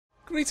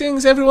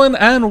Greetings everyone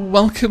and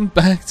welcome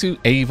back to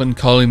Aven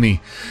Colony.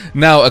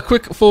 Now, a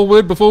quick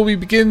forward before we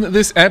begin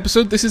this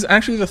episode. This is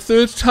actually the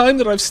third time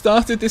that I've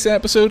started this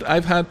episode.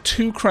 I've had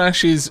two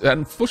crashes, and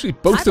unfortunately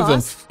both of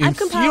them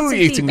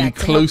infuriatingly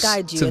close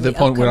to the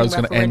point where I was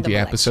going to end the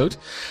episode.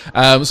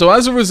 So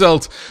as a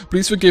result,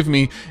 please forgive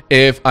me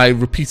if I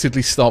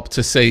repeatedly stop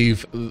to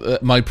save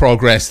my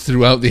progress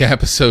throughout the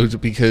episode,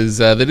 because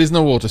there is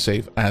no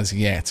autosave as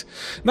yet.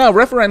 Now,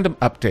 referendum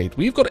update.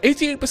 We've got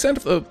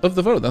 88% of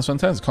the vote. That's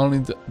fantastic.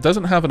 Colony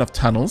doesn't have enough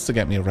tunnels to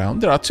get me around.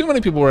 There are too many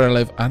people where I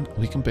live, and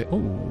we can be...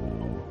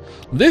 Ooh.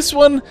 This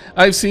one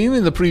I've seen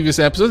in the previous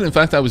episode. In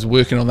fact, I was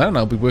working on that, and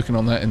I'll be working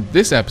on that in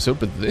this episode,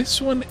 but this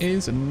one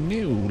is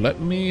new. Let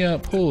me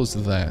pause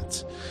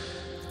that.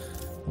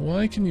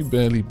 Why can you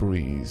barely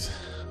breathe?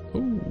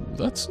 Oh,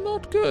 that's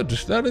not good.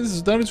 That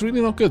is really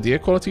not good. The air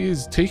quality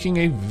is taking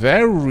a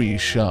very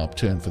sharp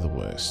turn for the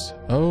worst.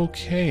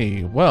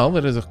 Okay, well,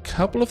 there is a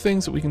couple of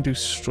things that we can do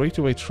straight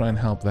away to try and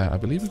help that. I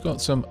believe we've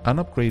got some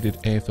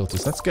unupgraded air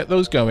filters. Let's get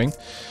those going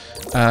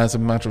as a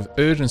matter of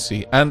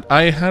urgency. And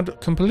I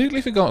had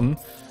completely forgotten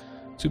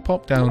to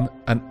pop down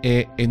an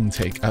air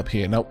intake up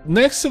here. Now,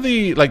 next to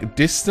the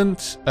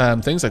distant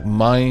things like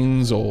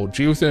mines or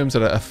geotherms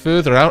that are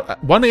further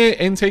out, one air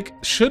intake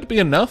should be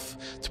enough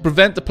to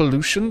prevent the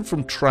pollution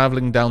from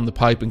traveling down the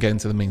pipe and getting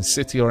to the main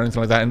city or anything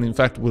like that. And in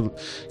fact, will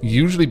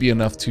usually be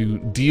enough to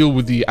deal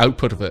with the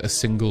output of a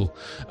single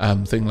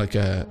thing like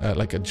a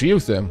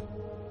geotherm.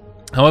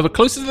 However,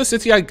 closer to the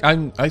city,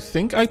 I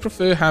think I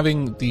prefer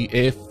having the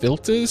air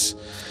filters.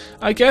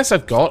 I guess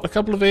I've got a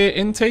couple of air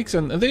intakes,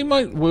 and they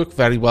might work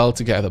very well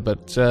together,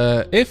 but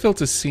air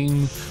filters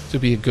seem to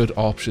be a good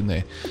option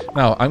there.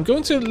 Now, I'm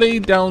going to lay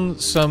down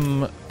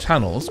some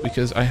tunnels,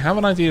 because I have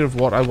an idea of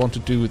what I want to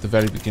do at the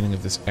very beginning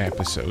of this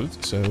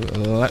episode. So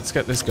let's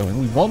get this going.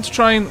 We want to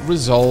try and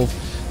resolve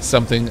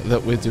something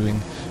that we're doing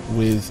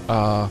with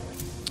our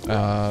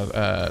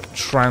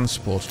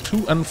transport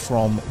to and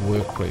from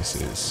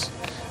workplaces.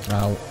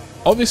 Now,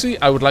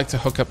 obviously, I would like to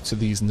hook up to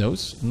these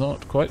nodes.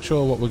 Not quite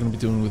sure what we're going to be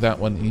doing with that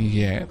one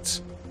yet,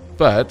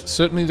 but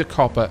certainly the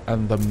copper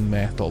and the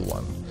metal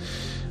one.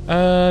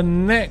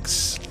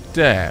 Next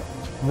step.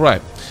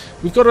 Right.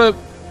 We've got a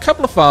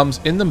couple of farms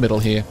in the middle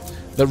here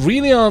that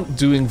really aren't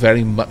doing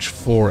very much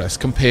for us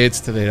compared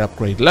to their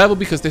upgrade level,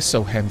 because they're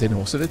so hemmed in.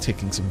 Also, they're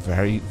taking some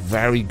very,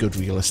 very good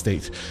real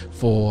estate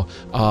for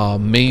our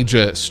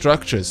major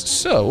structures.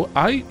 So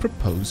I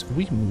propose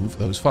we move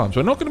those farms.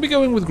 We're not going to be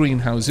going with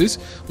greenhouses.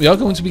 We are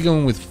going to be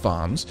going with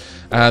farms.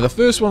 The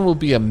first one will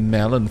be a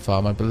melon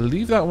farm. I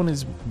believe that one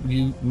is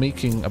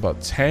making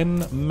about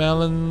 10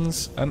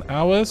 melons an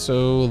hour.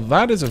 So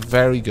that is a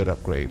very good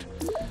upgrade.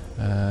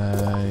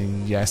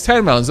 Yes,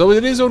 10 melons, though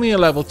it is only a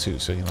level 2,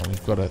 so, you know,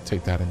 we've got to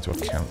take that into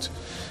account.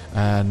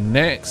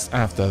 Next,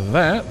 after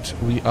that,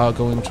 we are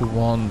going to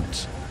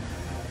want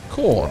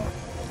corn.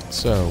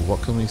 So,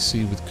 what can we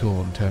see with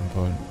corn?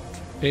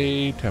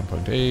 10.8,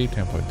 10.8,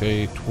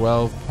 10.8,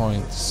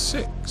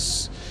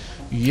 12.6.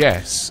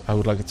 Yes, I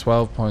would like a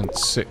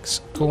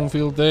 12.6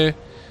 cornfield there.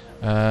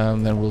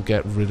 Then we'll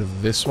get rid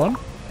of this one,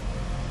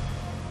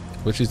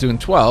 which is doing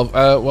 12.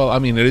 Well, I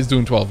mean, it is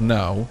doing 12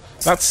 now.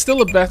 That's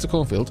still a better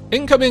cornfield.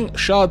 Incoming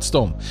shard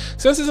storm.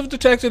 Sensors have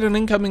detected an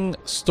incoming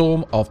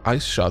storm of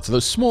ice shards. Though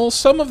small,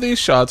 some of these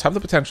shards have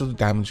the potential to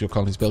damage your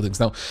colony's buildings.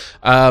 Now,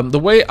 the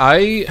way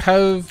I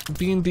have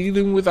been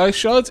dealing with ice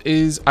shards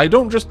is I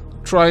don't just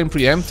try and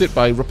preempt it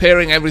by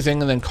repairing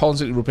everything and then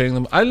constantly repairing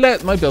them. I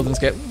let my buildings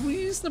get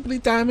reasonably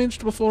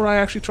damaged before I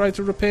actually try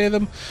to repair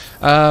them.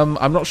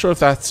 I'm not sure if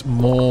that's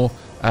more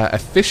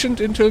efficient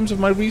in terms of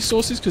my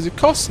resources, because it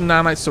costs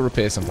nanites to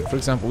repair something. For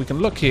example, we can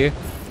look here,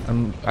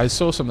 and I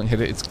saw something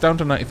hit it. It's down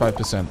to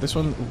 95%. This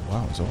one,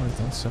 wow, it's already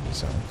done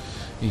 77.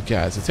 You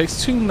guys, it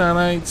takes 2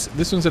 nanites.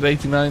 This one's at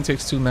 89,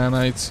 takes 2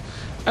 nanites.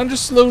 And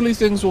just slowly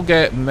things will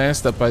get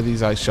messed up by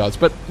these ice shards.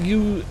 But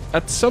you,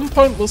 at some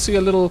point, will see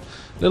a little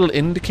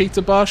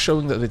indicator bar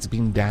showing that it's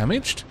been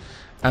damaged.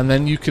 And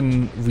then you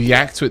can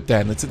react to it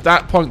then. It's at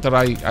that point that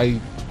I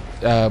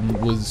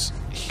was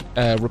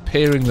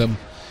repairing them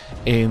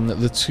in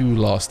the 2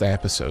 last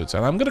episodes,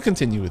 and I'm going to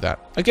continue with that.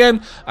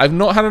 Again, I've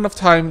not had enough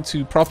time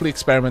to properly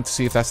experiment to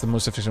see if that's the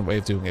most efficient way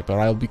of doing it, but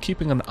I'll be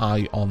keeping an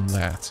eye on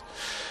that.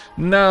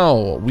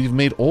 Now, we've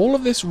made all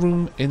of this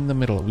room in the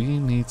middle. We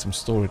need some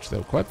storage,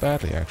 though, quite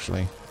badly,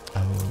 actually.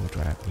 Oh,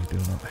 drat, we do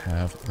not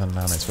have the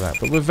nanites for that,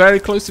 but we're very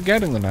close to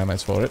getting the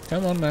nanites for it.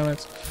 Come on,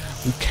 nanites.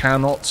 We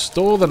cannot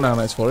store the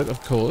nanites for it,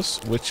 of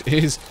course, which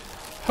is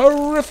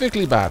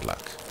horrifically bad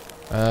luck.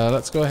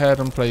 Let's go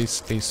ahead and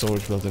place a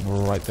storage building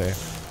right there.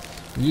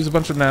 We'll use a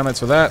bunch of nanites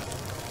for that,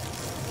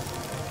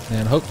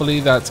 and hopefully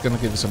that's going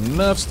to give us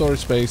enough storage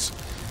space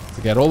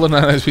to get all the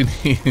nanites we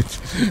need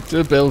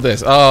to build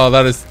this. Oh,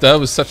 that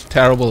was such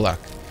terrible luck.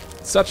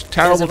 Such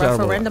terrible, There's a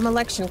terrible referendum luck.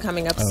 election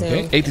coming up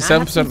Okay, soon.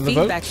 87% of the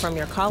vote. From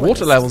your colonists.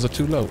 Water levels are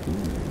too low. Ooh,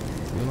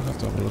 we'll have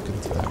to have a look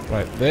into that.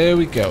 Right, there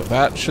we go.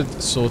 That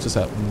should sort us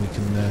out, and we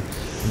can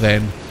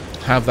then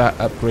have that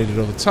upgraded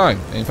over time.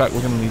 In fact,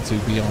 we're going to need to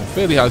be on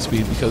fairly high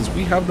speed because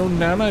we have no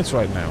nanites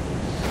right now.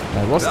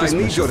 What's this I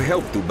need mission? your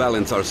help to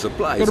balance our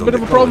supplies. Got a bit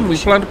of a problem. We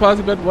planned a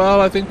party, but well,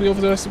 I think we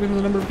overestimated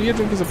the number of beer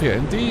drinkers up here.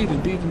 Indeed,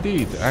 indeed,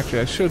 indeed. Actually,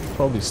 I should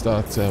probably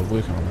start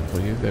working on that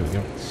for you. There we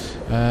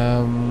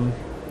go.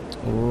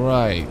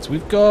 Right,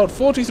 we've got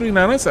 43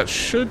 nanites. That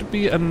should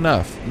be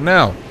enough.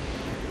 Now,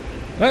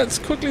 let's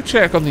quickly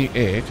check on the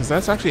air, because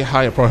that's actually a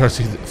higher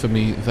priority for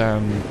me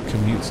than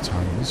commute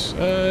times.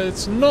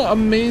 It's not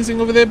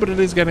amazing over there, but it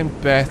is getting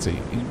better.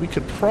 We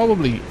could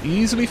probably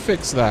easily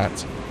fix that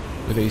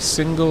with a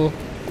single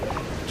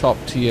top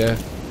tier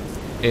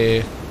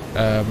air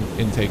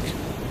intake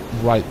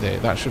right there.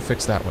 That should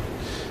fix that one.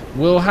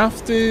 We'll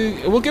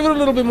give it a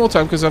little bit more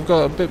time, because I've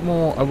got a bit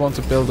more I want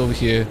to build over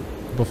here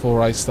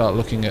before I start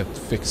looking at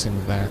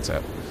fixing that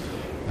up.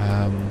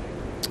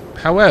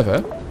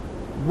 However,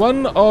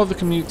 one of the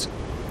commute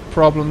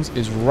problems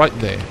is right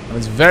there, and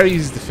it's very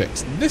easy to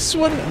fix. This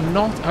one,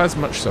 not as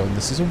much so, and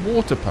this is a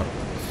water pump.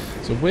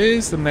 So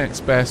where's the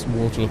next best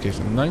water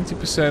location?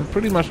 90%,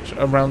 pretty much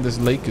around this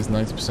lake is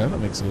 90%. That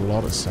makes a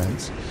lot of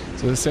sense.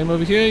 So the same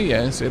over here?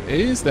 Yes, it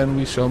is. Then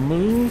we shall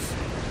move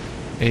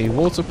a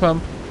water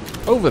pump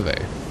over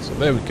there. So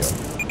there we go.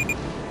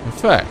 In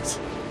fact,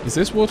 is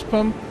this water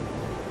pump?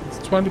 It's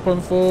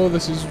 20.4.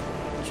 This is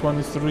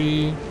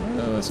 23.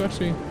 Oh, that's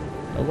actually...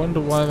 I wonder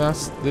why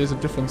there's a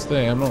difference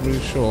there. I'm not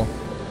really sure.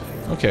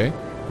 Okay.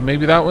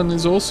 Maybe that one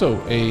is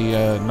also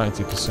a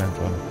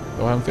 90% one.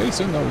 Though I'm fairly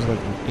certain that was like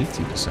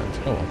 80%.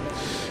 Oh well.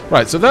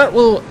 Right, so that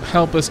will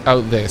help us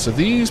out there. So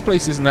these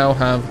places now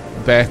have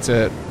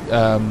better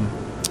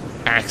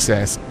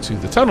access to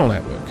the tunnel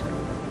network.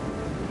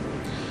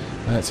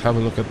 Let's have a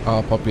look at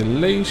our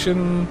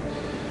population.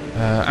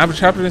 Average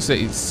happiness is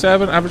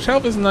 87. Average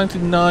health is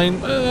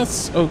 99.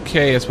 That's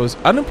okay, I suppose.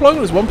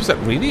 Unemployment is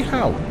 1%. Really?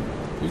 How?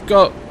 We've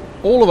got...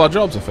 all of our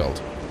jobs are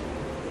filled.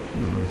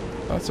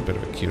 That's a bit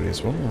of a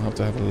curious one. We'll have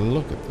to have a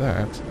look at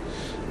that.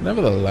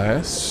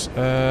 Nevertheless,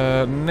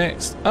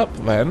 next up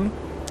then,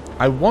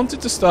 I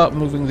wanted to start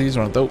moving these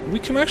around. Though we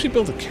can actually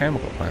build a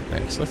chemical plant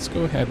next. Let's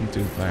go ahead and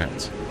do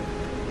that.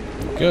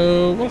 There we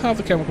go. We'll have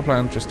the chemical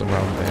plant just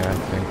around there, I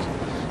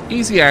think.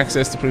 Easy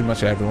access to pretty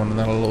much everyone, and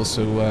that'll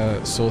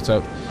also sort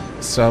out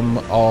some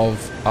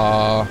of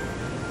our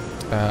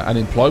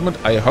unemployment,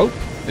 I hope.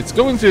 It's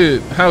going to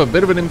have a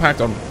bit of an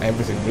impact on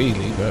everything,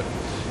 really, but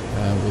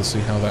we'll see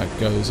how that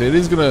goes. It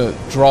is going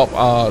to drop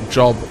our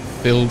job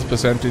filled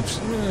percentage.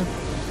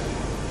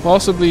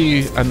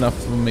 Possibly enough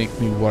to make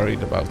me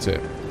worried about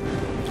it.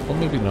 Or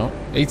maybe not.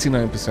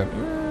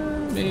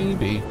 89%.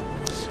 Maybe.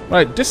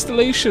 Right,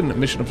 distillation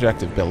mission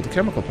objective. Build a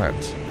chemical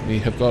plant. We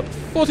have got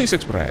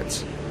 46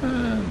 breads.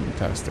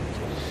 Fantastic.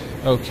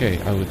 Okay,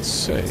 I would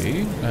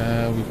say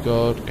we've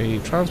got a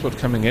transport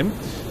coming in.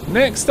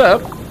 Next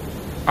up,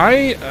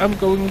 I am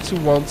going to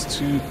want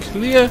to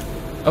clear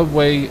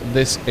away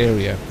this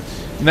area.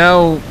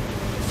 Now,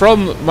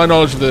 from my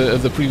knowledge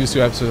of the previous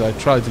two episodes I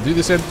tried to do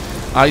this in,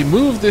 I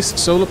moved this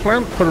solar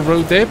plant, put a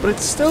road there, but it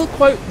still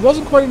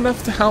wasn't quite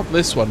enough to help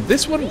this one.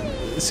 This one,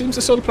 it seems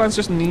the solar plants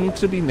just need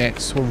to be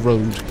next to a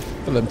road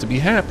for them to be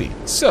happy.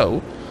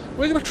 So,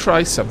 we're going to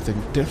try something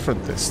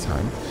different this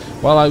time.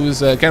 While I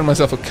was getting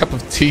myself a cup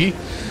of tea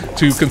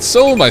to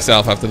console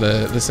myself after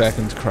the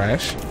second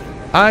crash,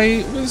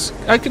 I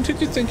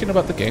continued thinking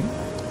about the game,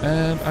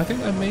 and I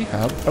think I may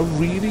have a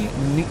really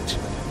neat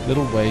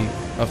little way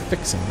of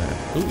fixing that.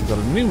 Oh, we've got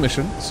a new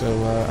mission, so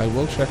I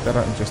will check that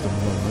out in just a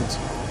moment.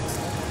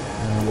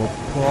 We'll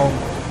plonk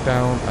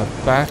down a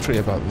battery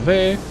about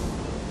there,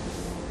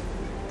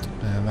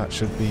 and that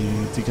should be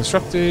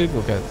deconstructed.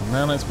 We'll get the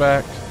nanites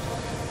back.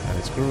 That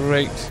is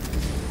great.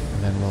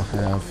 And then we'll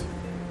have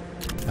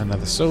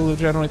another solar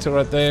generator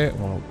right there.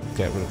 We'll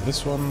get rid of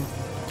this one.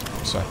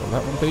 Cycle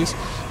that one, please.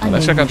 And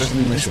let's check out this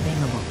new mission.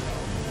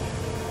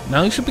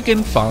 Now you should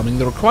begin farming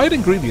the required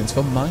ingredients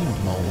for mind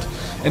mold,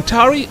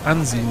 Entari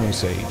and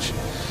Xenosage.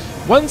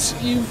 Once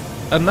you've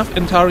enough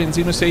Entari and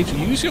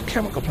Xenosage, use your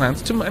chemical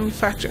plants to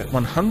manufacture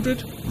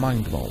 100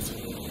 mind mold.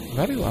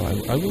 Very well,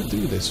 I will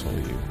do this for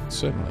you,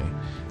 certainly.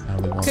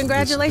 And we want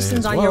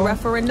Congratulations on well. your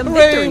referendum Hooray,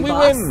 victory, we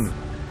boss. win!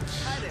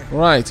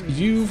 Right,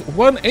 you've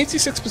won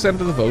 86%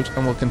 of the vote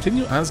and will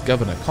continue as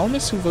governor.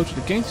 Colonists who voted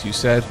against you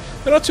said,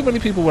 there are too many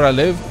people where I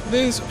live.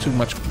 There's too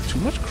much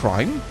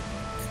crime?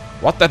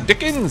 What the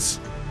dickens?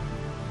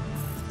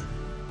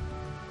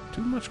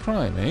 Too much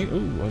crime, eh?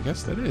 Oh, I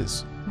guess there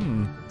is.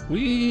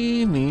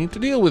 We need to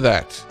deal with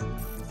that.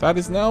 That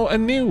is now a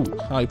new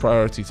high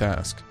priority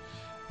task.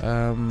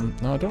 No,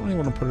 I don't really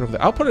want to put it over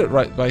there. I'll put it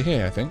right by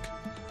here, I think.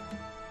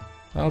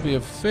 That'll be a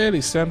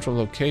fairly central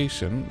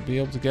location. Be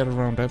able to get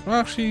around there.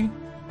 Actually,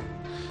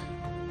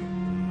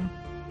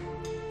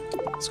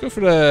 let's go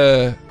for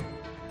the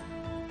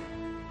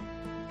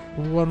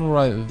one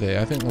right there.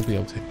 I think we'll be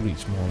able to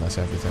reach more or less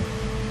everything.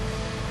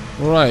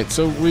 Right,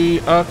 so we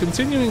are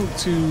continuing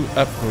to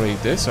upgrade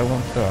this. I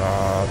want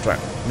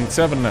need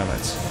 7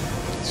 nanites.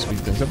 Speed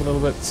things up a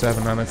little bit.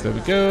 7 nanites, there we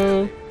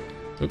go.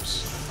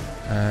 Oops.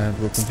 And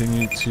we'll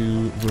continue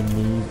to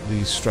remove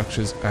these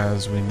structures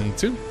as we need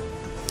to.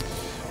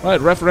 Right,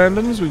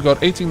 referendums. We've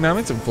got 18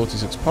 nanites and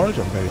 46 porridge.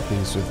 I'm very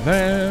pleased with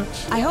that.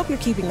 I hope you're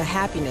keeping the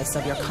happiness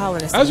of your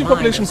colonists as your in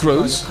mind population as you grow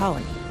grows, your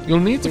colony. you'll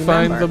need to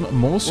Remember, find them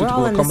more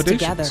suitable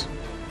accommodations.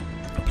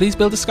 Please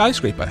build a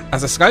skyscraper.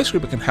 As a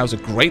skyscraper can house a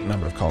great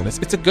number of colonists,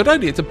 it's a good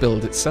idea to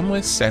build it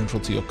somewhere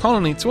central to your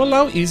colony to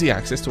allow easy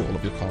access to all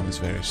of your colony's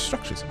various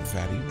structures.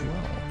 Very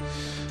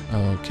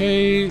well.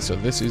 Okay, so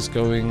this is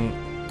going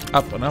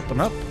up and up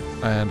and up.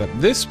 And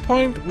at this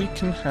point, we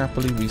can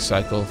happily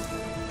recycle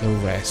the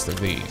rest of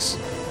these.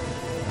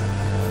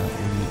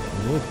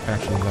 We would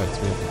actually like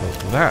to be able to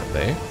build that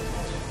there.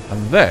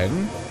 And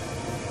then...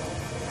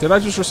 Did I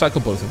just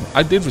recycle both of them?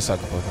 I did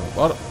recycle both of them.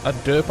 What a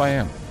derp I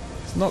am.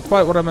 It's not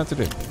quite what I meant to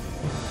do.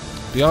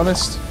 To be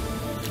honest,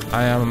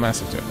 I am a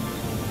massive derp.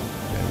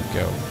 There we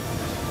go.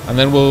 And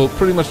then we'll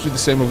pretty much do the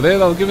same over there.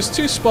 That'll give us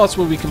 2 spots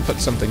where we can put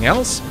something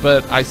else.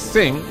 But I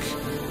think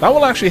that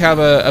will actually have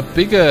a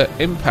bigger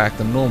impact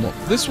than normal.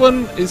 This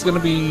one is going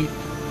to be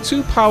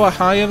 2 power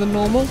higher than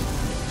normal.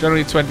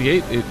 Generate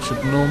 28. It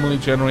should normally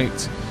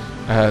generate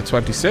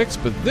 26.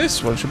 But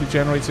this one should be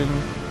generating...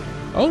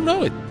 Oh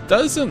no, it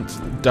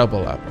doesn't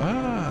double up.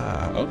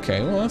 Ah,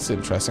 okay, well that's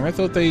interesting. I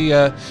thought they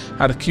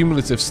had a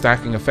cumulative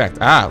stacking effect.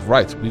 Ah,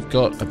 right, we've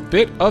got a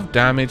bit of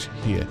damage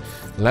here.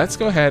 Let's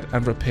go ahead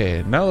and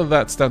repair. Now that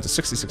that's down to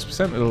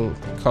 66%, it'll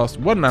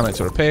cost 1 nanite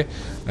to repair.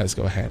 Let's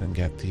go ahead and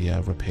get the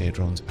repair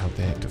drones out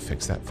there to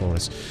fix that for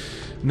us.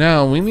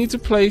 Now, we need to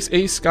place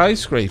a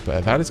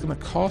skyscraper. That is going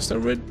to cost a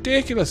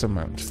ridiculous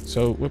amount.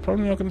 So we're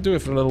probably not going to do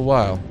it for a little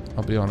while,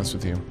 I'll be honest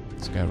with you.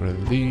 Let's get rid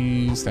of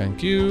these,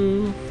 thank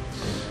you.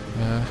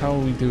 How are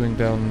we doing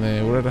down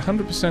there? We're at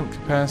 100%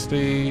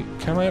 capacity.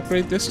 Can I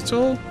upgrade this at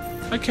all?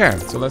 I can,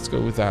 so let's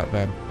go with that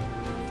then.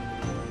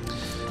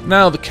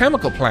 Now, the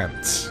chemical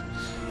plant.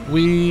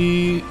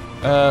 We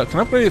can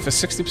upgrade it for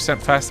 60%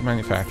 faster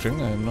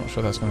manufacturing. I'm not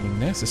sure that's going to be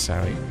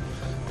necessary.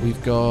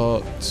 We've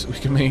got... We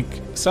can make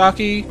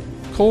sake,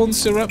 corn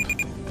syrup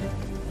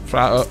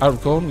out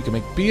of corn. We can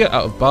make beer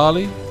out of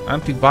barley,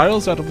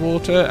 antivirals out of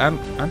water, and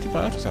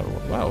antibiotics out of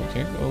water. Wow,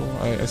 okay.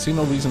 Well, I see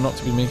no reason not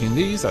to be making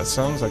these. That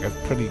sounds like a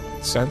pretty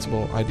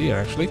sensible idea,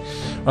 actually.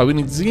 Right, we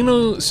need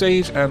Xeno,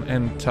 Sage, and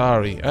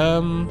Entari.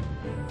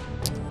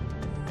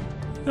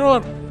 You know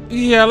what?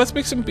 Yeah, let's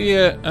make some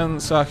beer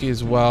and sake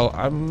as well.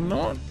 I'm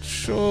not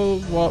sure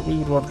what we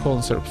would want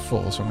corn syrup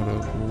for, so I'm going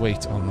to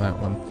wait on that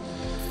one.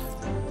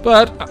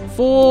 But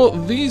for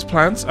these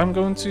plants, I'm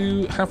going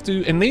to have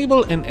to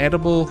enable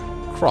inedible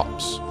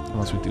crops. And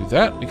once we do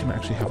that, we can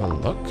actually have a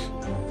look.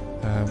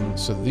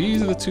 So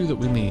these are the 2 that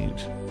we need.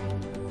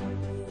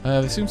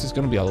 There seems there's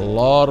going to be a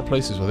lot of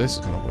places where this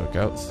is going to work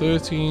out.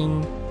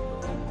 13,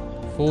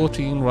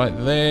 14 right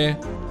there.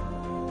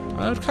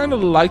 I'd kind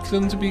of like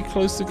them to be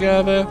close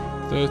together.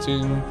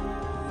 13.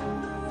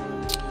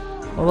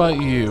 What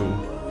about you?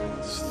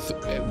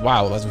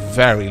 Wow, that's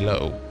very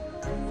low.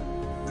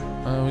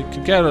 We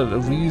could get a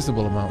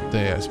reasonable amount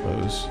there, I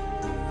suppose.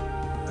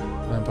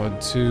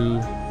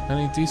 9.2.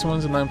 Any decent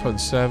ones at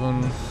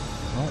 9.7?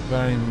 Not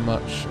very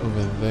much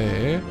over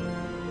there.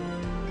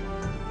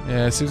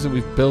 Yeah, it seems that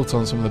we've built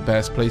on some of the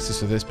best places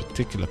for this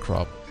particular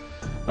crop.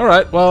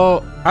 Alright,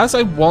 well, as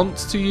I want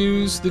to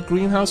use the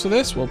greenhouse for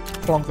this, we'll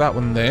plonk that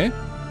one there.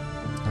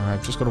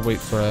 I've just got to wait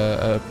for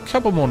a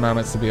couple more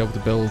nanites to be able to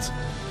build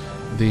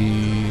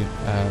the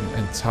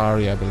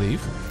Entari, I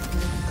believe.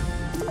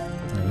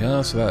 There we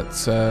are, so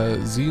that's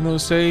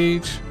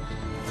Xenosage.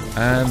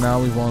 And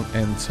now we want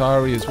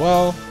Entari as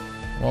well.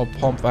 I'll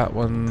pump that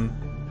one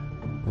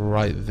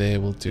right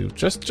there, will do.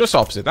 Just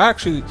opposite. That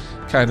actually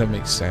kind of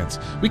makes sense.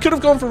 We could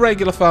have gone for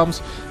regular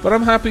farms, but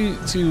I'm happy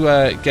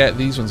to get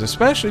these ones,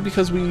 especially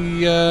because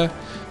we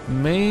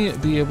may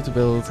be able to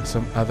build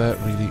some other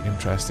really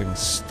interesting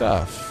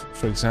stuff.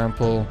 For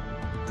example,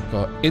 we've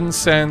got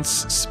incense,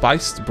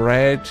 spiced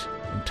bread,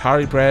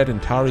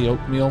 Entari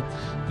oatmeal.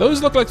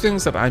 Those look like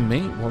things that I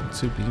may want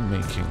to be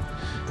making.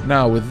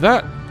 Now, with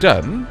that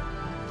done,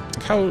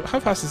 how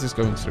fast is this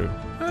going through?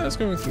 It's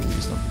going through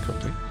reasonably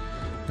quickly.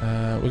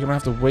 We're going to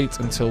have to wait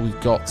until we've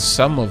got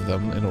some of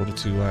them in order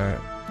to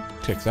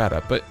pick that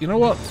up. But you know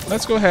what?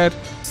 Let's go ahead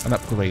and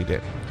upgrade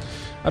it.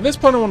 At this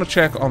point, I want to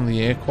check on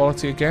the air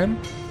quality again.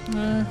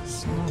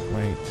 It's not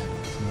great.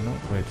 It's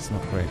not great. It's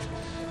not great.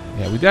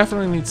 Yeah, we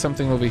definitely need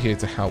something over here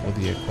to help with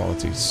the air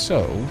quality.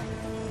 So,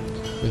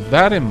 with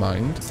that in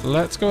mind,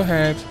 let's go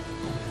ahead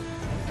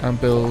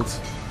and build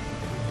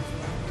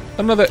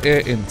another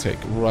air intake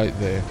right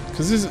there,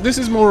 because this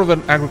is more of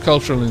an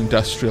agricultural and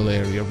industrial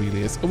area,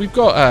 really. We've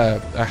got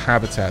a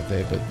habitat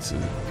there, but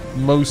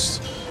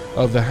most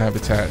of the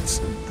habitats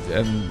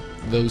and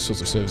those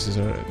sorts of services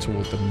are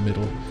toward the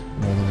middle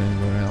more than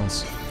anywhere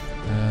else.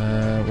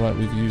 Right,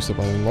 we've used up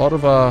a lot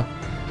of our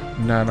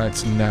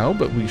nanites now,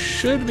 but we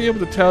should be able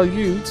to tell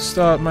you to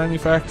start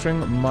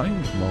manufacturing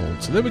mind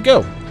mold. So there we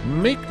go.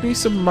 Make me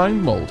some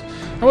mind mold.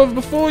 However,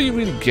 before you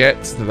really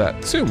get to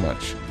that too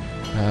much,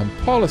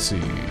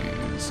 policies.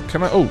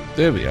 Can I... Oh,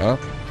 there we are.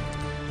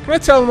 Can I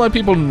tell my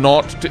people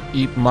not to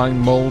eat mind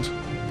mold?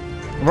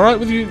 I'm alright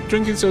with you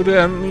drinking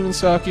soda and even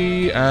sake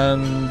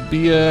and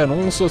beer and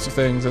all sorts of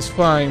things. That's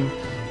fine.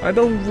 I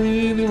don't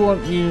really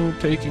want you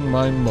taking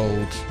my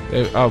mold.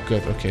 Oh,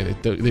 good. Okay,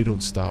 they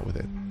don't start with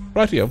it.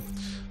 Rightio.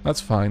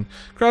 That's fine.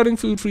 Crowding,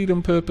 food,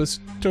 freedom, purpose,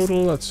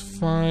 total. That's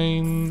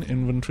fine.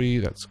 Inventory.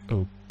 That's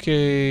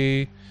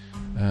okay.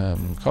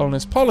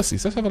 Colonist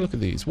policies. Let's have a look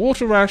at these.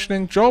 Water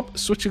rationing. Job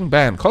switching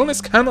ban.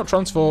 Colonists cannot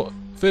transfer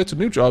to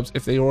new jobs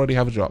if they already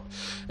have a job.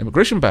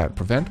 Immigration ban.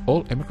 Prevent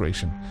all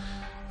immigration.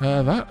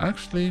 That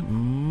actually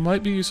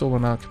might be useful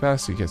when our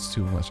capacity gets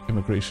too much.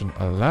 Immigration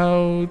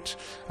allowed.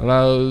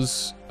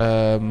 Allows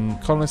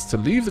colonists to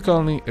leave the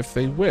colony if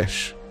they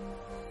wish.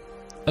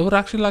 I would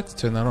actually like to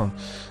turn that on.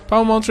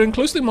 Power monitoring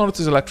closely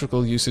monitors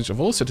electrical usage of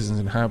all citizens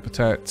in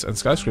habitats and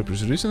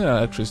skyscrapers, reducing their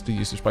electricity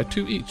usage by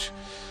 2 each.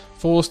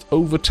 Forced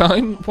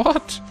overtime?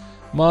 What?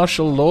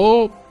 Martial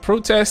law?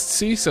 Protests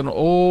cease and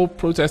all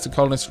protested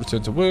colonists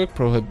return to work.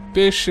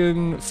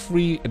 Prohibition,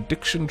 free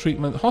addiction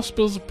treatment.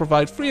 Hospitals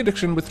provide free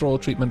addiction withdrawal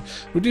treatment,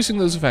 reducing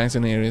those effects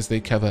in areas they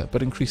cover,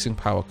 but increasing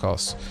power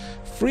costs.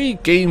 Free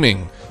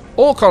gaming.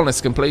 All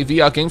colonists can play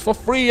VR games for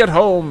free at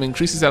home.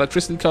 Increases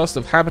electricity costs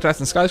of habitats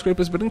and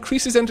skyscrapers, but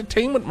increases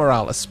entertainment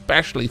morale,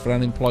 especially for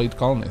unemployed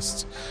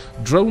colonists.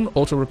 Drone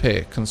auto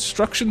repair.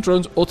 Construction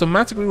drones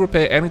automatically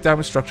repair any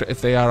damaged structure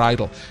if they are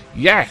idle.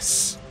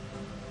 Yes!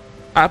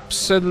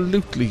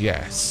 Absolutely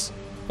yes.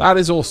 That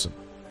is awesome.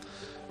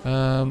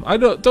 I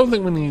don't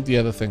think we need the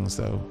other things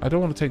though. I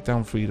don't want to take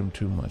down freedom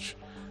too much.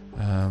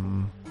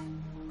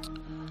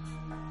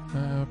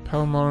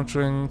 Power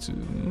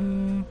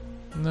monitoring.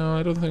 No,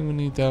 I don't think we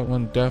need that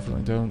one.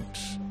 Definitely don't.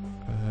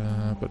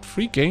 But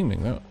free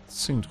gaming, that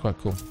seemed quite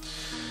cool.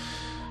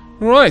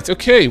 Right,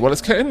 okay. Well,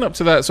 it's getting up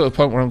to that sort of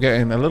point where I'm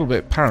getting a little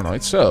bit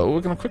paranoid. So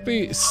we're going to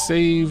quickly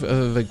save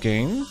the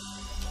game.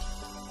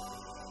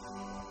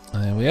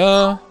 There we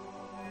are.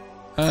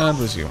 And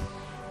resume.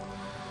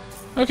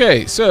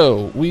 Okay,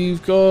 so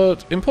we've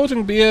got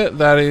importing beer.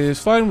 That is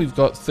fine. We've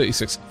got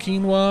 36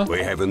 quinoa.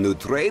 We have a new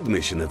trade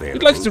mission available.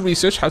 We'd like to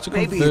research how to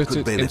convert it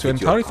into benefit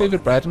Antari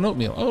flavored bread and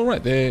oatmeal. Oh,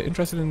 right, they're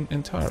interested in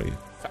Antari.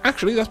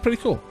 Actually, that's pretty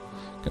cool.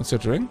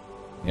 Considering,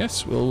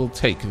 yes, we'll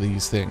take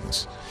these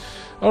things.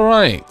 All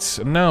right,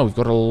 now we've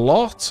got a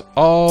lot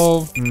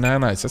of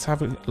nanites. Let's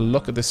have a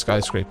look at this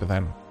skyscraper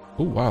then.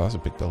 Oh, wow, that's a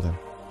big building.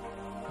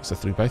 It's a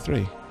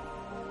 3x3.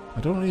 I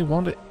don't really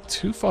want it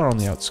too far on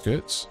the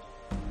outskirts.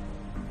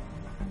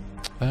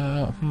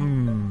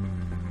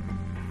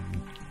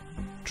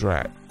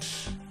 Drat.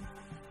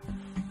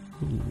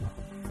 Ooh.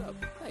 What's up?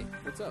 Hey,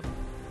 what's up?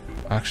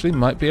 Actually,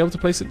 might be able to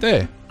place it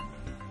there.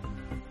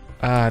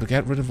 To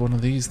get rid of one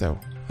of these though.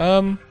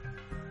 No,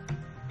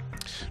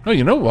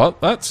 you know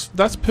what? That's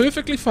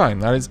perfectly fine.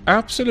 That is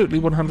absolutely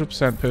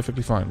 100%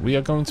 perfectly fine. We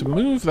are going to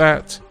move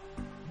that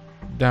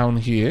down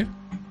here.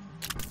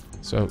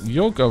 So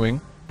you're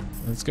going.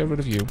 Let's get rid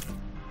of you.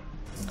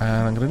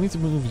 And I'm going to need to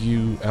move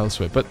you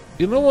elsewhere. But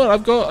you know what?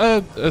 I've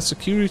got a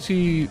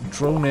security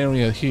drone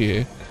area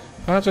here.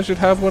 Perhaps I should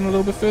have one a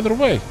little bit further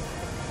away.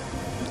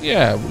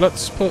 Yeah,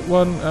 let's put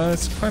one...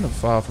 it's kind of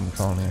far from the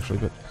colony, actually.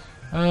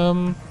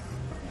 But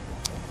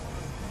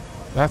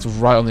that's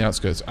right on the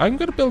outskirts. I'm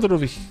going to build it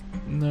over here.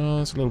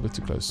 No, it's a little bit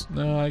too close.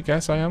 No, I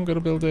guess I am going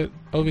to build it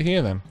over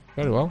here then.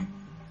 Very well.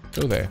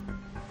 Go there.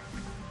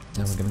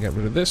 And we're going to get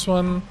rid of this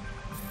one.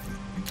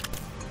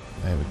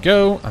 There we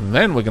go. And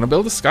then we're going to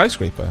build a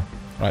skyscraper.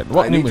 Right,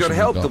 what new mission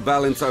have we got? To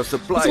balance our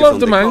supplies. There's a lot of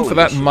demand for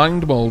that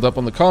mind mold up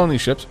on the colony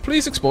ships.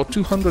 Please export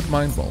 200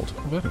 mind mold.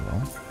 Very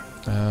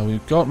well.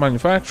 We've got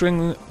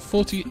manufacturing,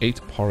 48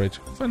 porridge.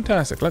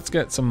 Fantastic. Let's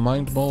get some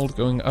mind mold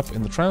going up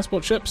in the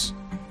transport ships.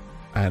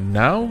 And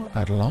now,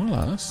 at long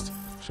last,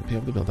 should be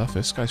able to build our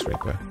first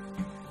skyscraper.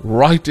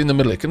 Right in the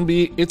middle. It's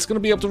going to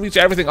be able to reach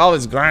everything. Oh,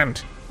 it's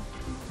grand.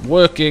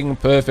 Working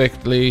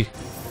perfectly.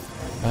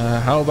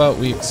 How about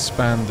we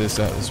expand this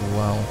out as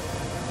well?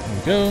 There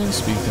we go.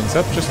 Speed things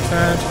up just a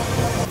tad.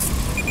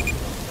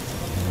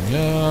 There we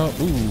are.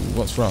 Ooh,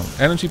 what's wrong?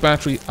 Energy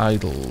battery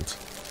idled.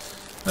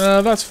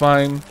 That's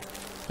fine.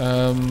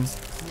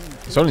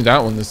 It's only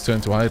that one that's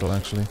turned to idle,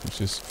 actually,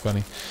 which is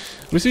funny.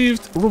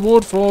 Received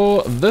reward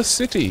for the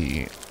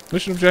city.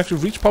 Mission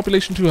objective, reach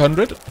population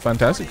 200.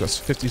 Fantastic. Got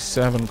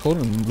 57 corn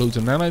and loads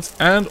of nanites.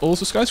 And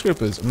also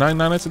skyscrapers. 9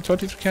 nanites and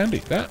 23 candy.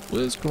 That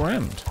was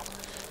grand.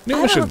 New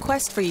I mission. have a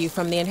request for you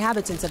from the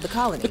inhabitants of the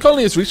colony. The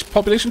colony has reached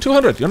population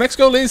 200. Your next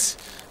goal is,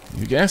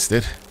 you guessed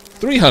it,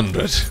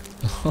 300.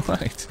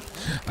 Alright.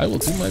 I will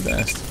do my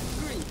best.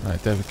 Right,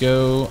 there we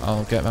go.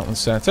 I'll get that one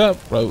set up.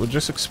 Right, we're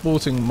just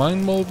exporting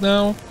mind mold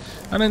now.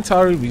 And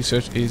Antari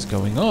research is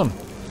going on.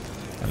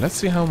 And let's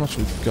see how much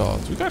we've got.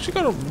 We've actually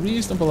got a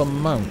reasonable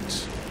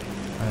amount.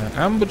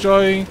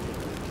 Amberjoy.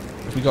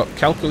 We got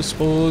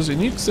calcospores.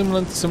 Unique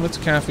similar to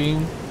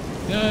caffeine.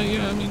 Yeah,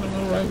 I mean, I'm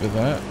alright with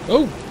that.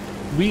 Oh!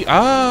 We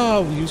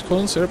use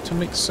corn syrup to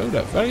make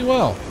soda. Very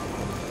well.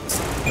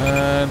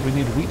 And we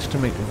need wheat to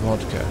make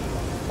vodka.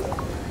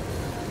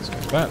 Let's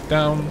get that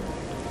down.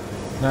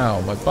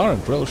 Now, my bar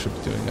and grill should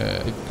be doing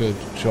a good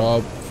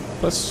job.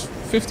 Plus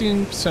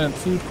 15%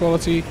 food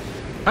quality.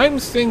 I'm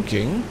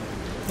thinking...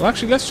 Well,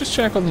 actually, let's just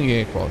check on the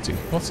air quality.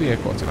 What's the air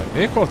quality like?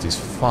 The air quality is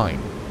fine.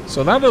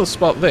 So that little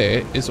spot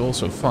there is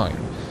also fine.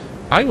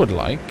 I would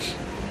like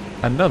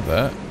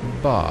another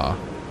bar.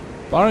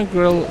 Bar and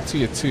grill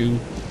tier 2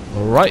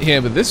 right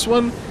here, but this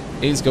one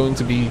is going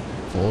to be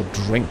for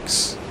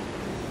drinks.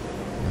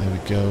 There we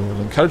go.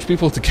 We'll encourage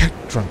people to get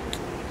drunk.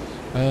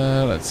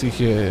 Let's see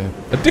here.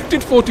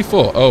 Addicted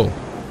 44. Oh.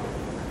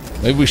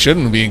 Maybe we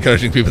shouldn't be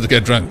encouraging people to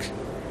get drunk.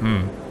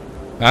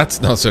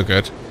 That's not so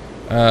good.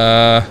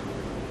 Yeah.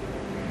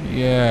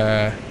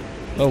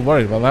 A little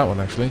worried about that one,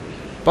 actually.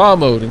 Bar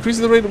mode.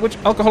 Increases the rate at which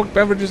alcoholic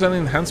beverages and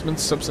enhancement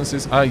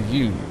substances are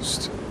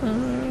used.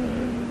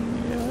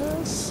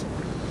 Yes.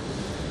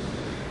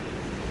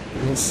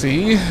 We'll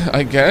see,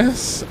 I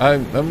guess.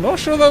 I'm not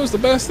sure that was the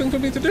best thing for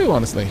me to do,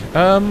 honestly.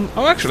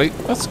 Oh, actually,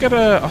 let's get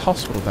a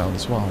hospital down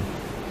as well.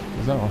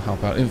 Because that will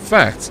help out. In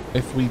fact,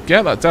 if we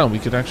get that down, we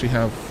could actually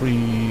have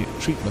free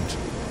treatment.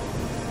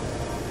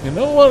 You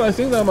know what? I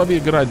think that might be a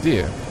good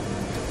idea.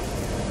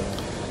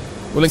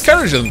 We'll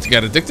encourage them to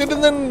get addicted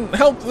and then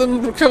help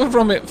them recover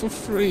from it for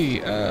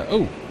free.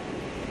 Oh.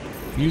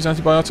 Use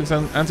antibiotics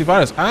and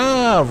antivirus.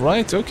 Ah,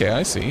 right. Okay,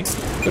 I see.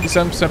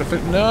 37% of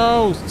it.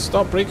 No!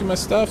 Stop breaking my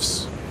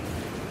stuffs.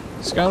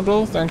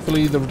 Scoundrel.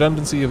 Thankfully, the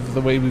redundancy of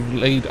the way we've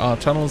laid our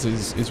tunnels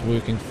is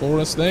working for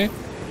us there.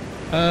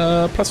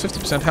 Plus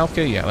 50%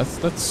 healthcare. Yeah,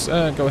 let's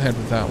go ahead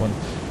with that one.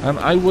 And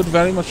I would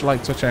very much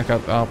like to check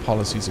out our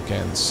policies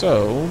again.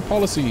 So,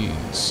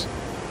 policies.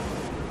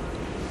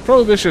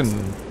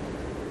 Prohibition.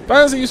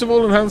 Bans the use of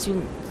all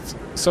enhancement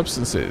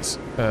substances.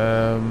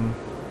 No,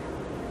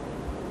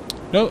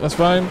 that's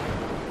fine.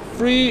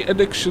 Free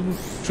addiction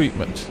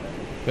treatment.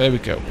 There we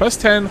go. Plus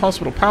 10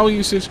 hospital power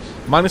usage,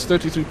 minus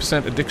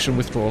 33% addiction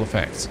withdrawal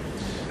effects.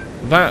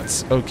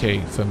 That's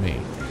okay for me.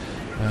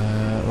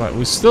 Right,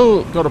 we've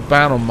still got a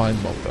ban on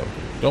mind mob though.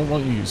 Don't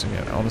want you using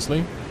it,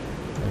 honestly.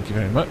 Thank you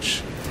very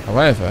much.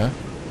 However,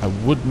 I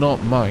would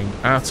not mind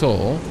at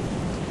all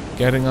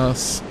getting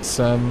us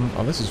some...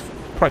 Oh, this is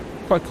quite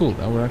cool.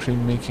 Now we're actually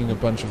making a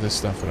bunch of this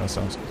stuff for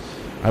ourselves.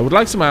 I would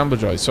like some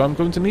amberjoy, so I'm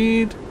going to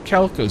need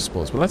Calco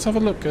spores. But let's have a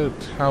look at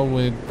how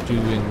we're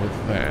doing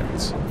with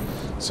that.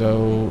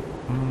 So,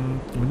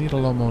 we need a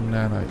lot more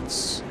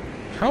nanites.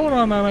 How are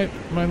our nanite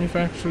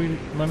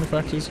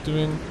manufacturers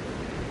doing?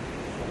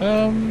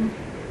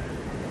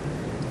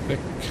 They're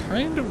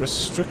kind of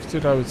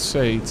restricted, I would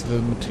say, to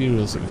the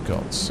materials that we've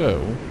got.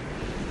 So,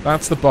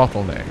 that's the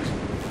bottleneck.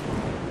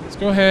 Let's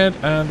go ahead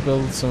and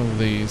build some of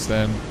these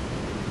then.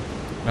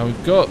 Now,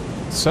 we've got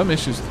some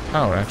issues with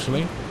power,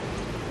 actually.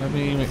 Let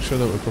me make sure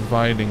that we're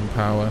providing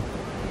power.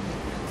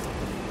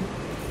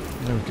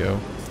 There we go.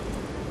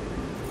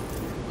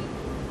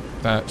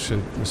 That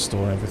should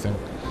restore everything.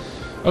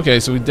 Okay,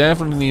 so we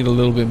definitely need a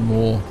little bit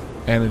more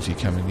energy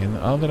coming in.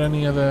 Are there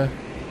any other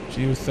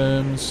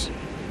geotherms?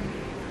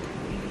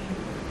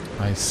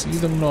 I see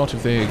them not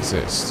if they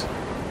exist.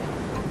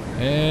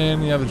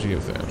 Any other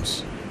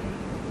geotherms?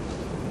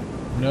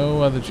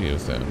 No other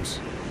geotherms.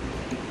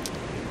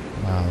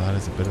 Wow, that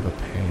is a bit of a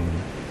pain.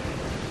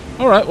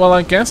 Alright, well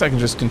I guess I can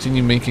just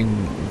continue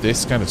making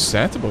this kind of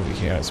setup over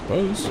here, I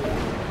suppose.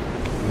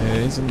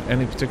 There isn't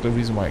any particular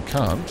reason why I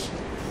can't.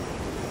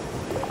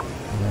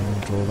 And then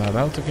we'll draw that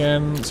out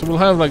again. So we'll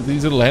have like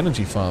these little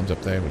energy farms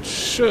up there, which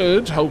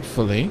should,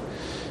 hopefully,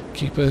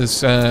 keep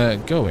us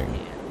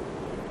going.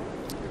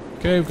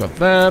 Okay, we've got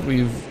that.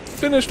 We've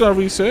finished our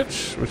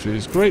research, which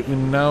is great. We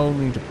now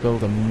need to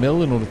build a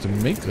mill in order to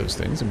make those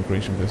things.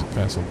 Immigration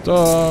vessel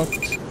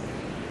docked.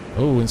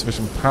 Oh,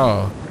 insufficient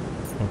power.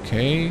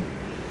 Okay.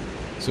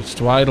 Switch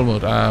to idle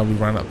mode. Ah, we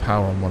ran out of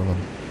power on one of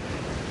them.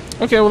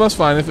 Okay, well that's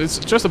fine. If it's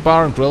just a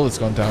bar and grill that's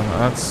gone down,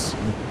 that's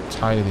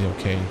entirely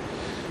okay.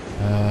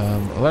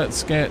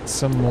 Let's get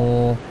some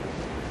more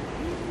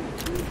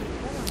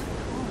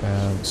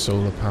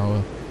solar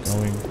power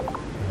going.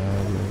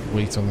 We'll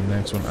wait on the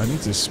next one. I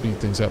need to speed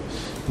things up.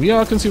 We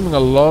are consuming a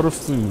lot of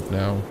food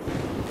now.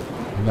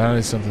 And that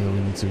is something that we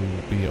need to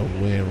be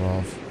aware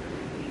of.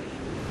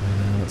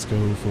 Let's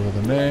go for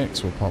the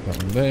next. We'll pop that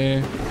one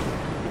there.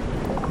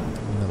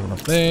 Another one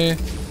up there.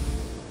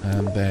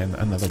 And then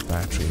another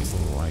battery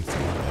right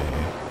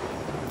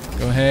there.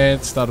 Go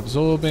ahead, start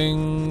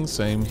absorbing.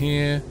 Same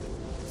here.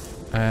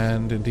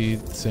 And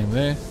indeed, same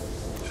there.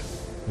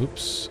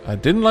 Oops. I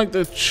didn't like the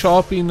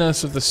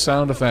choppiness of the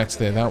sound effects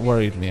there. That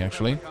worried me,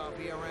 actually.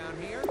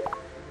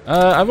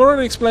 I've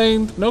already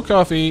explained. No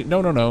coffee.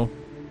 No, no, no.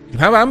 You can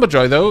have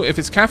amberjoy, though. If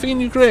it's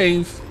caffeine you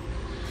crave,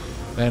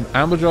 then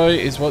amberjoy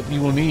is what you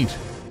will need.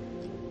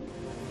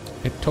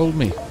 It told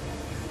me. There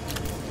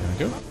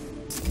we go.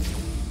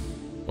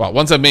 Well,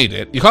 once I've made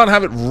it. You can't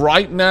have it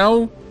right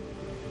now,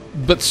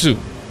 but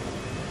soon.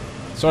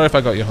 Sorry if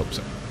I got your hopes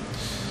up.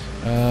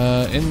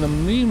 In the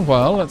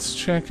meanwhile, let's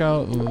check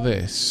out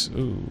this.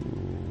 Ooh.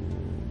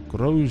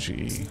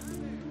 Groji.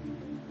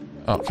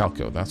 Oh,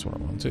 Calco. That's what I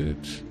wanted.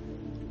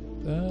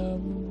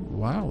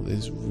 Wow.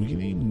 There's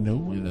really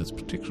nowhere that's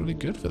particularly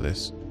good for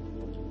this.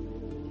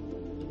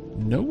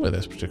 Nowhere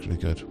that's particularly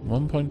good.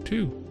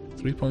 1.2.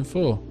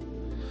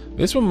 3.4.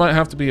 This one might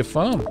have to be a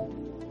farm.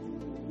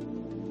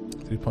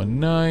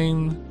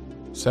 3.9.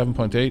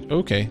 7.8.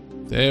 Okay.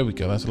 There we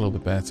go. That's a little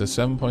bit better.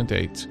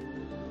 7.8.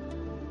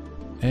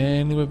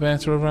 anywhere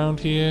better around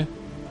here?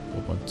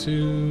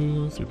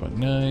 4.2,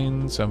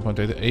 3.9,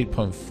 7.8,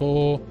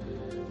 8.4,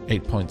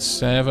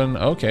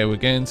 8.7. Okay, we're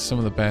getting to some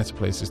of the better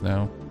places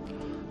now.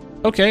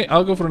 Okay,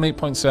 I'll go for an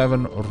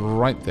 8.7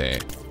 right there.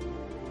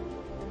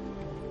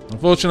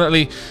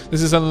 Unfortunately,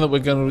 this is something that we're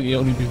going to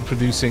only be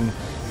producing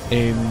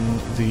in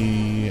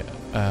the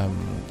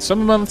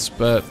summer months,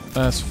 but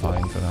that's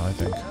fine for now, I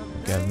think.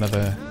 Get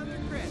another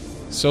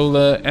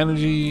solar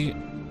energy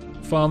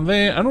farm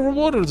there, and a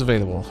rewarder is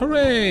available.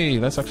 Hooray!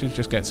 Let's actually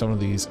just get some of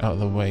these out of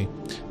the way.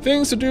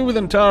 Things to do with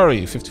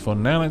Antari. 54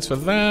 nanites for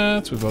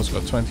that. We've also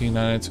got 20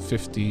 nanites,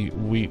 50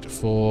 wheat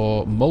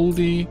for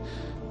moldy.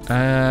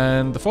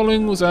 And the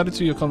following was added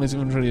to your colony's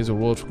inventory as a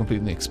reward for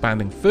completing the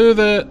expanding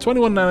further.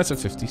 21 nanites and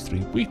 53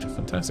 wheat.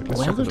 Fantastic.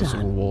 Let's check it as a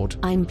reward.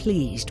 I'm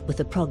pleased with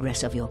the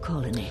progress of your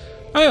colony.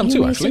 I am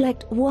too, actually. You may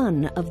select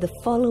one of the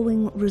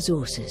following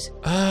resources.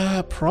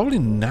 Probably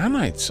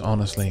nanites,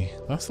 honestly.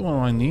 That's the one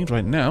I need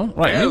right now.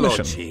 Right, new Hello,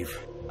 mission.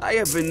 Chief. I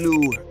have a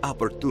new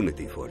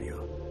opportunity for you.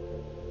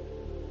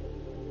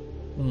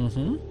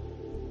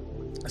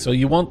 So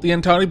you want the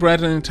Antari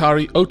bread and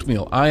Antari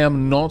oatmeal. I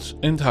am not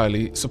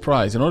entirely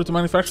surprised. In order to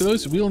manufacture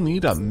those, we'll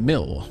need a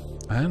mill.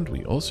 And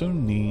we also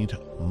need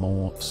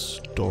more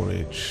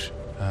storage.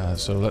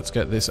 So let's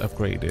get this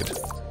upgraded.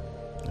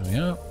 There we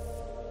are.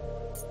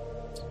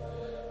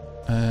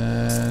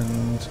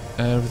 And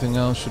everything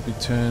else should be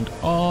turned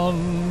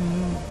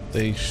on.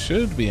 They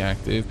should be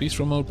active.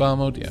 Bistro mode, bar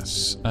mode,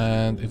 yes.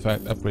 And in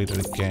fact,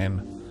 upgraded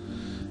again.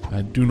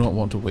 I do not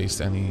want to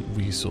waste any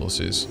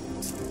resources.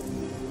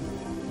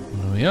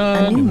 There we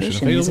are. A new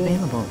mission is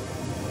available.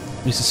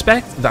 We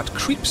suspect that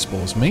creep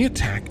spores may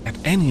attack at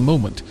any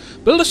moment.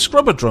 Build a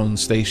scrubber drone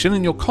station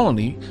in your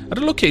colony at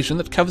a location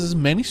that covers as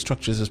many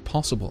structures as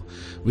possible.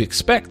 We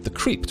expect the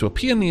creep to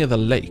appear near the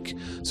lake,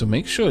 so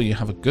make sure you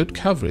have a good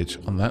coverage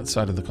on that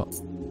side of the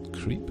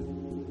creep.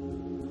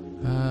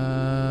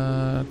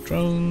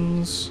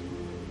 Drones.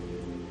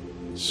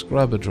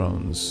 Scrubber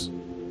drones.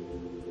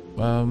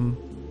 Well,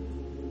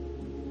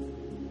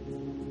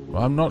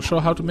 I'm not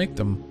sure how to make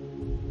them.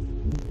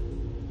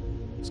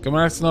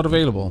 Schematic's not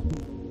available.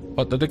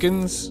 What the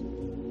dickens?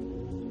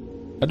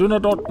 I do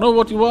not know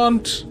what you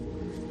want.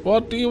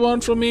 What do you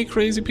want from me,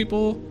 crazy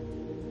people?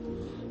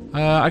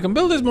 I can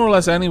build this more or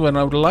less anywhere, and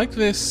I would like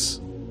this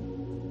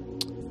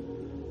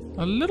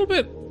a little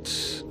bit...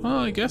 Well,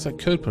 I guess I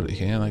could put it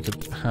here, and I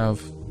could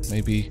have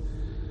maybe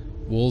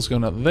walls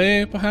going up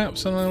there,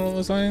 perhaps, and along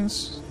those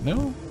lines.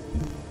 No?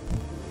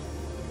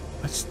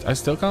 I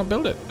still can't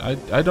build it.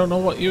 I don't know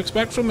what you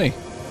expect from me.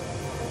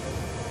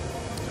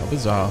 How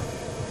bizarre.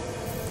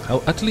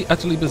 How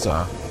utterly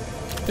bizarre.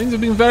 Things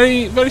have been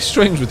very, very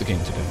strange with the game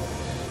today.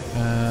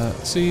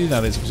 See,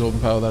 that is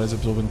absorbing power, that is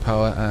absorbing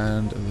power,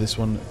 and this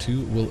one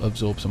too will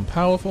absorb some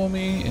power for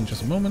me in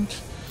just a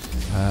moment.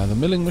 The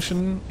milling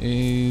mission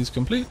is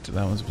complete.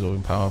 That one's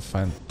absorbing power.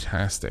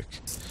 Fantastic.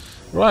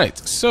 Right,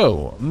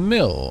 so,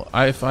 mill.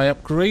 If I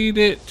upgrade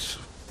it,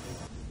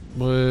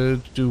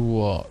 would do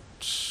what?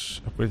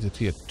 Upgrade to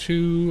tier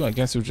 2. I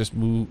guess it would just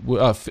move...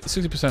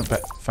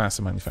 60%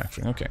 faster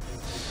manufacturing. Okay.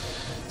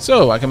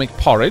 So, I can make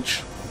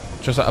porridge,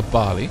 just out of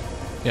barley.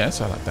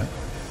 Yes, I like that.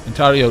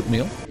 Antari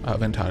oatmeal, out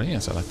of Antari.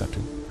 Yes, I like that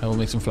too. I will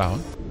make some flour.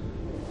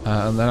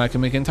 And then I can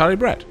make Antari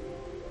bread.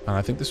 And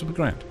I think this will be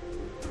grand.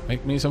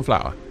 Make me some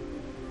flour.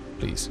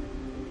 Please.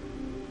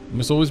 You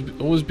must always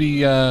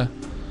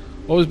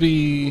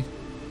be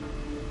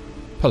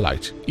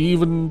polite,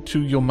 even to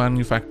your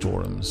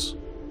manufactorums.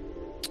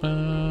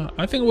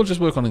 I think we'll just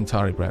work on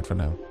Antari bread for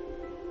now.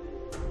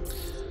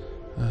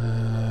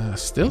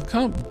 Still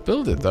can't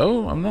build it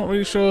though. I'm not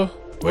really sure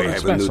what We to have a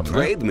expect new from that.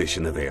 trade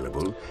mission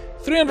available.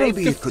 350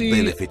 Maybe it could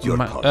benefit your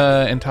cause.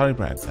 Antari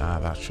bread.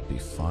 That should be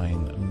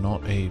fine.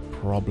 Not a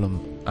problem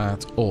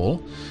at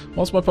all.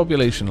 What's my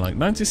population like?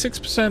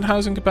 96%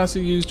 housing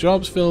capacity used,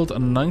 jobs filled,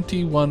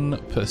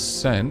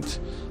 91%.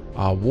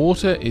 Our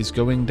water is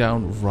going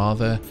down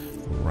rather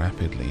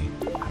rapidly,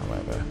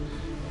 however.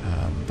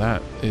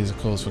 That is a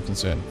cause for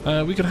concern.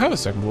 We could have a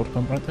second water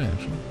pump right there,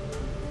 actually.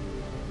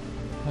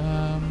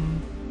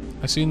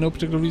 I see no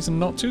particular reason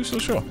not to, so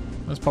sure.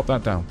 Let's pop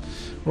that down.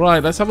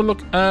 Right, let's have a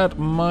look at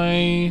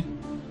my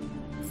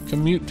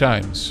commute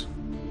times.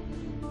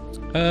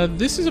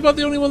 This is about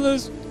the only one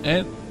that's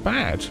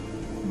bad.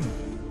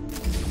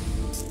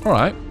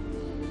 Alright.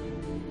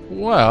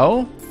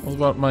 Well, what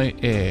about my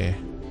air?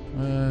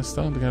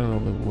 Starting to get a little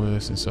bit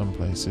worse in some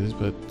places,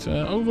 but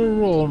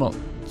overall not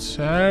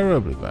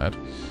terribly bad.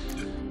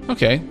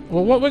 Okay,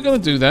 well what we're going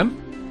to do then...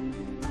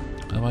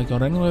 Have I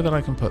got anywhere that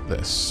I can put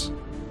this?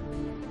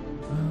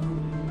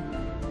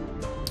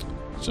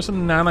 It's just a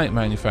nanite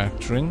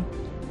manufacturing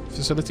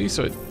facility,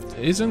 so it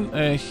isn't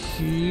a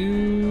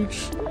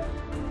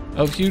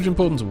of huge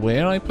importance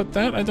where I put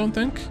that, I don't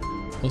think.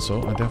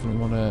 Also, I definitely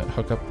want to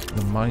hook up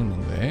the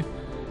mining there.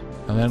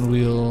 And then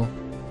we'll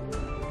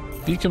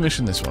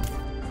decommission this one.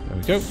 There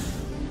we go.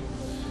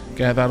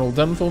 Get that all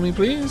done for me,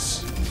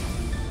 please.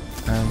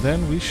 And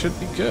then we should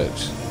be good.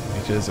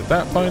 Because at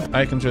that point,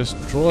 I can just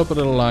draw up a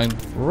little line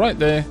right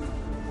there.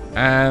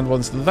 And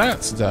once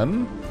that's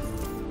done,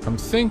 I'm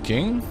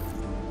thinking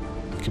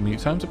commute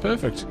times are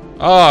perfect.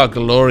 Ah,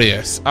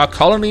 glorious. Our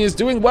colony is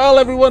doing well,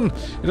 everyone.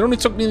 It only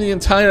took me the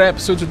entire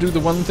episode to do the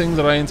one thing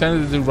that I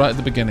intended to do right at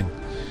the beginning.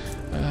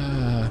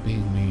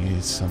 Being me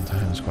is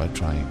sometimes quite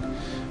trying.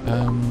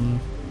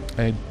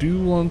 I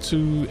do want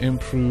to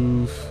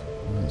improve...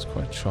 Well, it's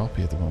quite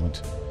choppy at the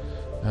moment.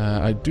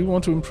 I do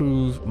want to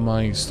improve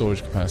my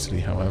storage capacity,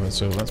 however,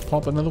 so let's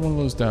pop another one of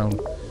those down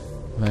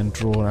and then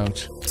draw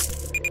out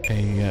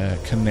a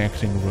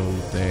connecting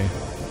road there.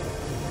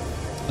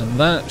 And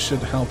that should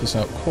help us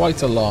out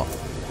quite a lot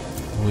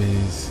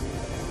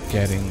with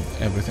getting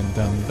everything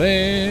done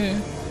there.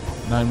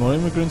 9 more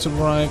immigrants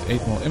arrived,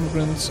 8 more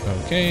immigrants,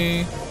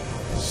 okay.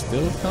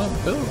 Still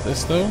can't build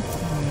this though.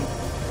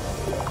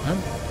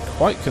 I'm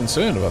quite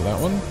concerned about that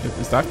one.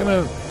 Is that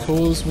going to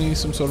cause me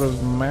some sort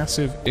of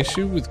massive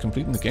issue with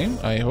completing the game?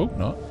 I hope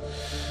not.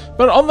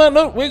 But on that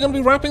note, we're going to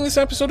be wrapping this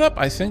episode up.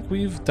 I think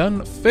we've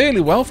done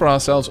fairly well for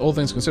ourselves, all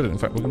things considered. In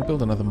fact, we're going to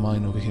build another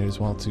mine over here as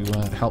well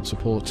to help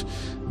support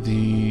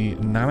the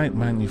nanite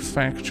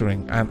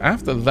manufacturing. And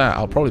after that,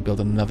 I'll probably build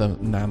another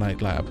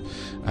nanite lab,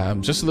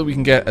 just so that we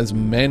can get as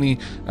many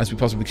as we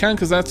possibly can,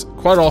 because that's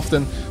quite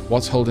often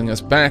what's holding us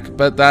back.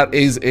 But that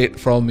is it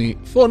from me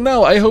for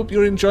now. I hope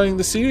you're enjoying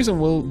the series and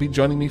will be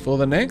joining me for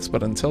the next.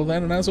 But until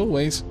then, and as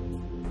always,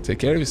 take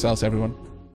care of yourselves, everyone.